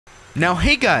Now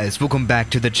hey guys, welcome back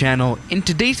to the channel. In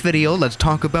today's video, let's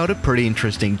talk about a pretty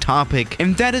interesting topic,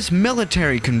 and that is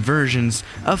military conversions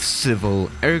of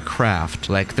civil aircraft,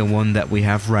 like the one that we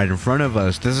have right in front of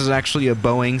us. This is actually a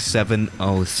Boeing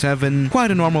 707,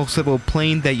 quite a normal civil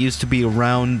plane that used to be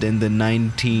around in the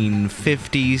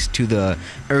 1950s to the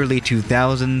early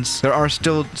 2000s. There are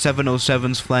still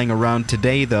 707s flying around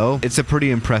today though. It's a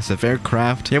pretty impressive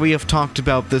aircraft. Yeah, we have talked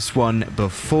about this one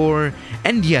before,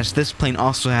 and yes, this plane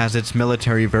also has its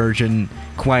military version.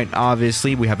 Quite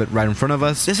obviously, we have it right in front of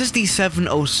us. This is the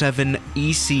 707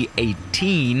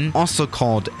 EC-18, also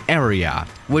called ARIA,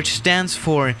 which stands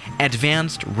for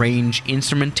Advanced Range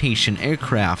Instrumentation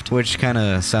Aircraft, which kind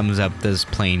of sums up this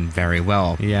plane very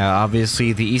well. Yeah,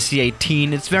 obviously the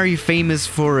EC-18, it's very famous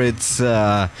for its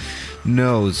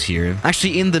nose here.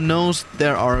 Actually, in the nose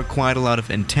there are quite a lot of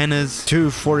antennas.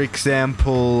 For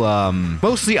example,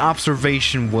 mostly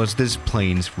observation was this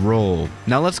plane's role.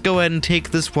 Now let's go ahead and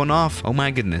take this one off. Oh my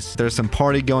goodness, there's some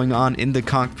party going on in the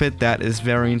cockpit. That is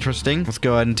very interesting. Let's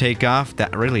go ahead and take off.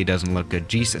 That really doesn't look good.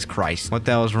 Jesus Christ, what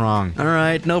the hell is wrong?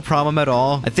 Alright, no problem at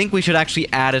all. I think we should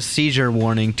actually add a seizure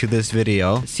warning to this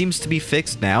video. It seems to be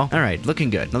fixed now. Alright, looking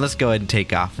good. Now let's go ahead and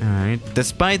take off. Alright,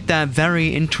 despite that very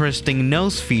interesting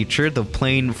nose feature, the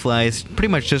plane flies pretty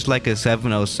much just like a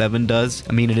 707 does.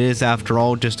 I mean, it is after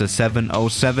all just a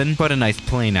 707. Quite a nice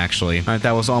plane actually. Alright,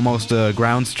 that was almost a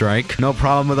ground strike. No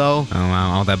problem though. Oh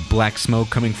wow, all that black smoke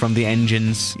coming from the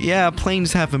engines. Yeah,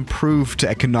 planes have improved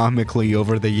economically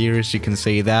over the years, you can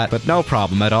say that, but no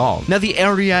problem at all. Now the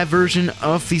ARIA version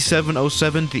of the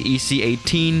 707, the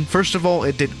EC-18, first of all,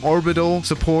 it did orbital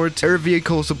support, air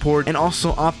vehicle support, and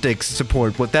also optics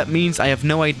support. What that means, I have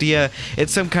no idea.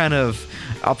 It's some kind of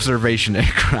observation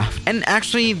aircraft. And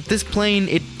actually, this plane,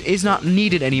 it is not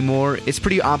needed anymore. It's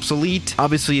pretty obsolete.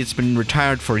 Obviously, it's been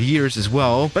retired for years as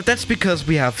well, but that's because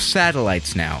we have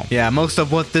satellites now. Yeah, most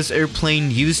of what this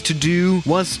airplane used to do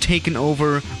was taken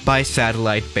over by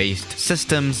satellite-based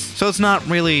systems, so it's not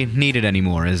really needed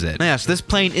anymore, is it? Yes, this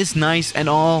plane is nice and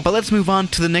all, but let's move on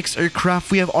to the next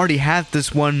aircraft. We have already had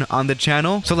this one on the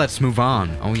channel, so let's move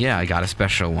on. Oh yeah, I got a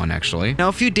special one actually. Now,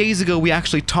 a few days ago, we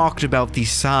actually talked about the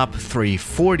Saab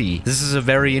 340. This is a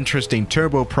very interesting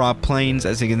turboprop planes,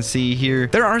 as you can see here.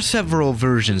 There are several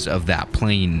versions of that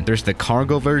plane. There's the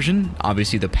cargo version,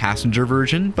 obviously the passenger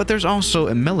version, but there's also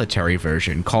a military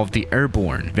version called the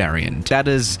airborne variant. That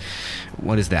is,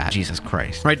 what is that? Jesus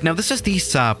Christ. Right, now this is the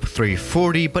Saab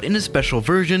 340, but in a special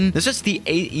version. This is the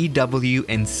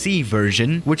AEW&C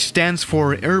version, which stands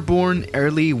for Airborne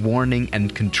Early Warning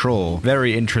and Control.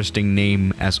 Very interesting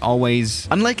name as always.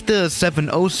 Unlike the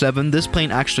 707, this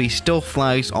plane actually still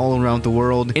flies all around the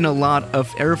world in a lot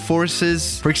of air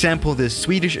forces. For example, the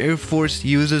Swedish Air Force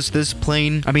uses this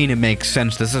plane. I mean, it makes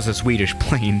sense, this is a Swedish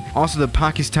plane. Also, the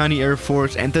Pakistani Air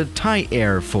Force and the Thai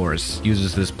Air Force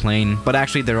uses this plane. But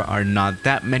actually, there are not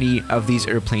that many of these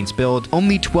airplanes built.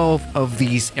 Only 12 of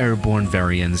these airborne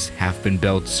variants have been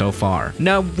built so far.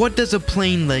 Now, what does a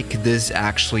plane like this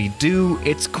actually do?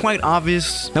 It's quite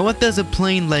obvious. Now, what does a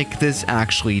plane like this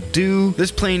actually do?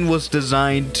 This plane was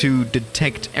designed to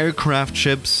detect aircraft,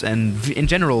 ships, and in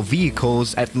general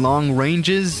vehicles at long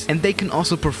ranges, and they can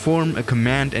also perform a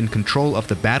command and control of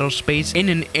the battle space in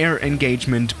an air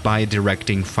engagement by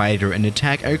directing fighter and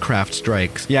attack aircraft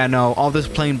strikes. Yeah, no, all this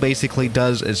plane basically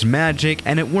does is magic,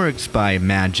 and it works by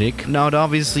magic. Now, it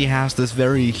obviously has this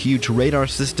very huge radar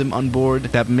system on board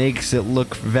that makes it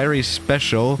look very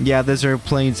special. Yeah, this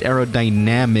airplane's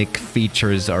aerodynamic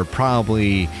features are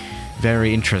probably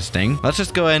very interesting. Let's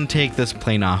just go ahead and take this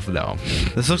plane off though.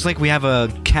 This looks like we have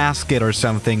a casket or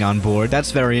something on board.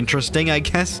 That's very interesting, I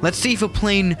guess. Let's see if a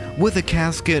plane with a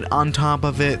casket on top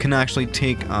of it can actually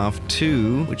take off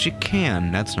too, which it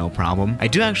can. That's no problem. I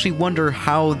do actually wonder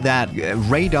how that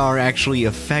radar actually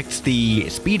affects the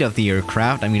speed of the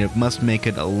aircraft. I mean, it must make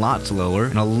it a lot slower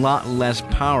and a lot less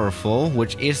powerful,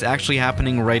 which is actually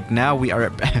happening right now. We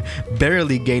are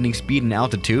barely gaining speed and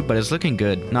altitude, but it's looking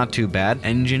good. Not too bad.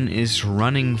 Engine is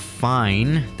running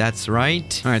fine. That's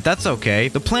right. Alright, that's okay.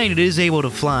 The plane, it is able to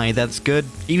fly. That's good,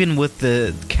 even with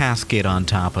the casket on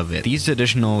top of it. These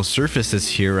additional surfaces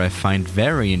here I find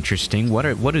very interesting. What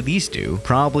do these do?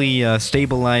 Probably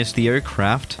stabilize the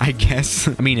aircraft, I guess.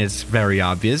 I mean, it's very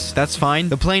obvious. That's fine.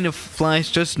 The plane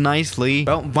flies just nicely.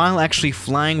 Well, while actually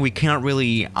flying, we can't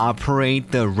really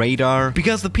operate the radar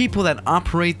because the people that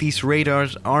operate these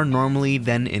radars are normally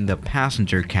then in the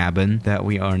passenger cabin that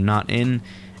we are not in.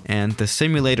 and the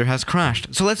simulator has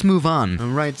crashed. So let's move on.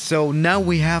 Alright, so now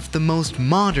we have the most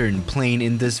modern plane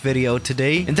in this video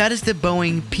today, and that is the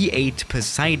Boeing P-8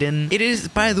 Poseidon. It is,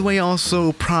 by the way,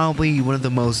 also probably one of the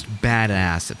most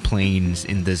badass planes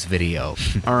in this video.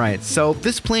 Alright, so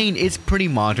this plane is pretty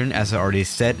modern, as I already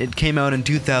said. It came out in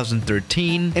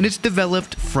 2013, and it's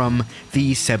developed from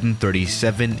the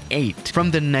 737-8,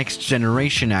 from the next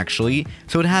generation actually.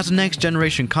 So it has a next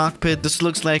generation cockpit. This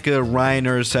looks like a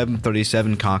Ryanair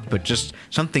 737 cockpit, just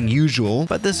something usual,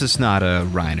 but this is not a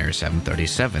Ryanair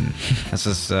 737. This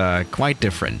is quite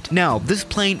different. Now, this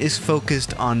plane is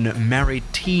focused on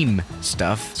maritime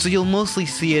stuff, so you'll mostly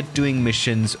see it doing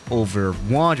missions over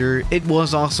water. It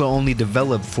was also only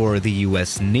developed for the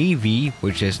US Navy,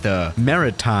 which is the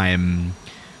maritime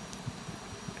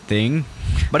thing.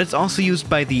 But it's also used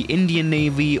by the Indian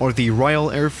Navy or the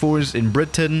Royal Air Force in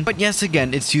Britain. But yes,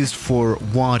 again, it's used for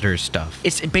water stuff.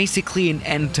 It's basically an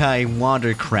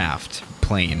anti-watercraft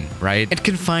plane, right? It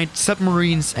can fight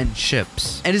submarines and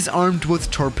ships, and is armed with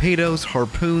torpedoes,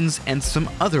 harpoons, and some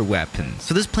other weapons.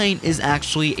 So this plane is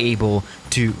actually able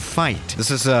to fight. This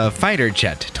is a fighter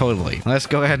jet, totally. Let's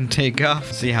go ahead and take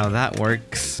off, see how that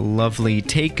works. Lovely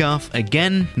takeoff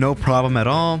again, no problem at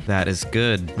all. That is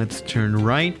good. Let's turn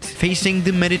right, facing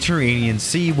the Mediterranean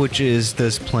Sea, which is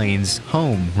this plane's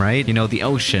home, right? You know, the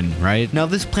ocean, right? Now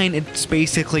this plane, it's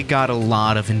basically got a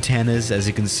lot of antennas, as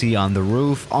you can see on the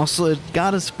roof. Also, it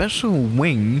got a special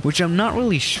wing, which I'm not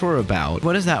really sure about.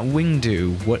 What does that wing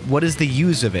do? What is the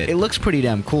use of it? It looks pretty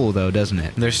damn cool though, doesn't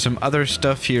it? There's some other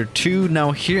stuff here too. Now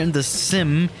here in the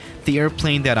sim, the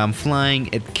airplane that I'm flying,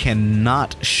 it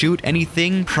cannot shoot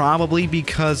anything, probably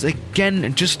because,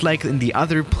 again, just like in the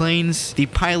other planes, the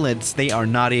pilots, they are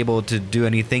not able to do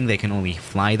anything. They can only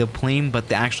fly the plane, but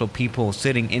the actual people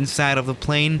sitting inside of the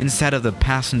plane, inside of the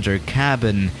passenger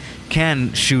cabin,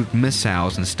 can shoot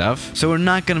missiles and stuff. So we're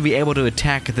not going to be able to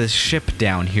attack this ship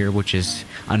down here, which is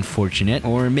unfortunate.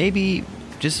 Or maybe,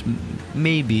 just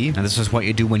maybe, and this is what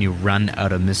you do when you run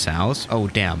out of missiles. Oh,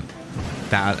 damn.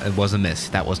 That was a miss.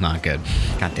 That was not good.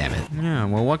 God damn it. Yeah,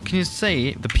 well, what can you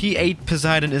say? The P-8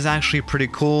 Poseidon is actually pretty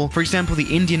cool. For example,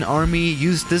 the Indian Army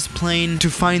used this plane to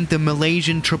find the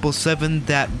Malaysian 777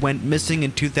 that went missing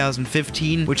in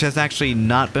 2015, which has actually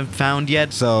not been found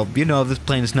yet. So, you know, this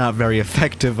plane is not very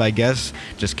effective, I guess.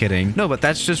 Just kidding. No, but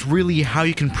that's just really how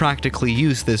you can practically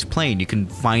use this plane. You can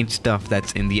find stuff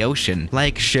that's in the ocean,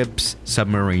 like ships,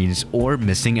 submarines, or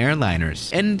missing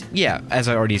airliners. And yeah, as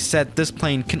I already said, this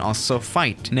plane can also fight.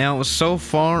 Now, so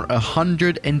far,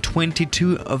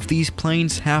 122 of these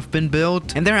planes have been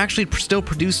built, and they're actually still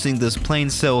producing this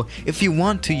plane, so if you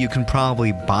want to, you can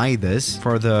probably buy this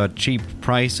for the cheap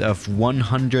price of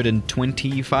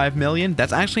 125 million.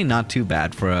 That's actually not too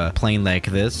bad for a plane like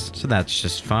this, so that's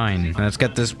just fine. And let's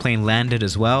get this plane landed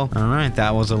as well. Alright,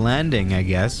 that was a landing, I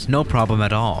guess. No problem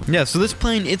at all. Yeah, so this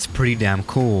plane, it's pretty damn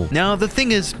cool. Now, the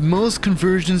thing is, most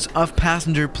conversions of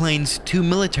passenger planes to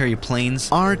military planes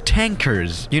are tankers.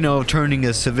 You know, turning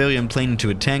a civilian plane into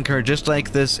a tanker, just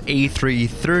like this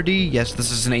A330. Yes,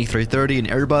 this is an A330, an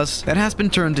Airbus, that has been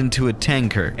turned into a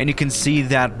tanker. And you can see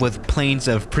that with planes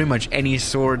of pretty much any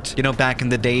sort. You know, back in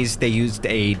the days, they used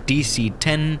a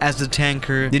DC-10 as a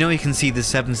tanker. You know, you can see the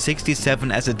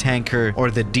 767 as a tanker, or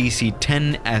the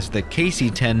DC-10 as the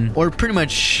KC-10, or pretty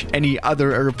much any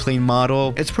other airplane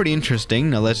model. It's pretty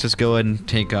interesting. Now, let's just go ahead and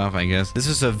take off, I guess. This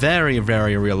is a very,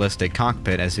 very realistic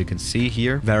cockpit, as you can see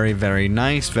here. Very, very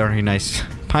nice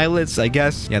pilots, I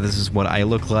guess. Yeah, this is what I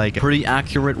look like. Pretty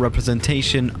accurate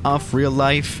representation of real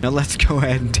life. Now let's go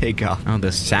ahead and take off. Oh,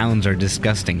 the sounds are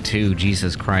disgusting too,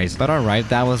 Jesus Christ. But alright,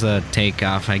 that was a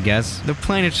takeoff, I guess. The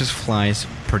plane, it just flies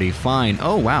pretty fine.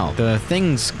 Oh wow, the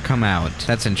things come out.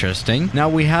 That's interesting. Now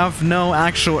we have no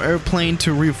actual airplane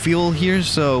to refuel here,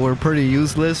 so we're pretty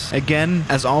useless again,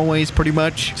 as always, pretty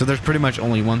much. So there's pretty much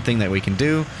only one thing that we can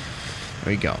do.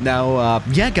 There we go. Now,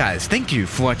 yeah guys, thank you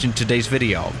for watching today's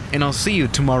video, and I'll see you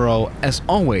tomorrow as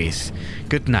always.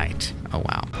 Good night. Oh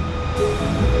wow.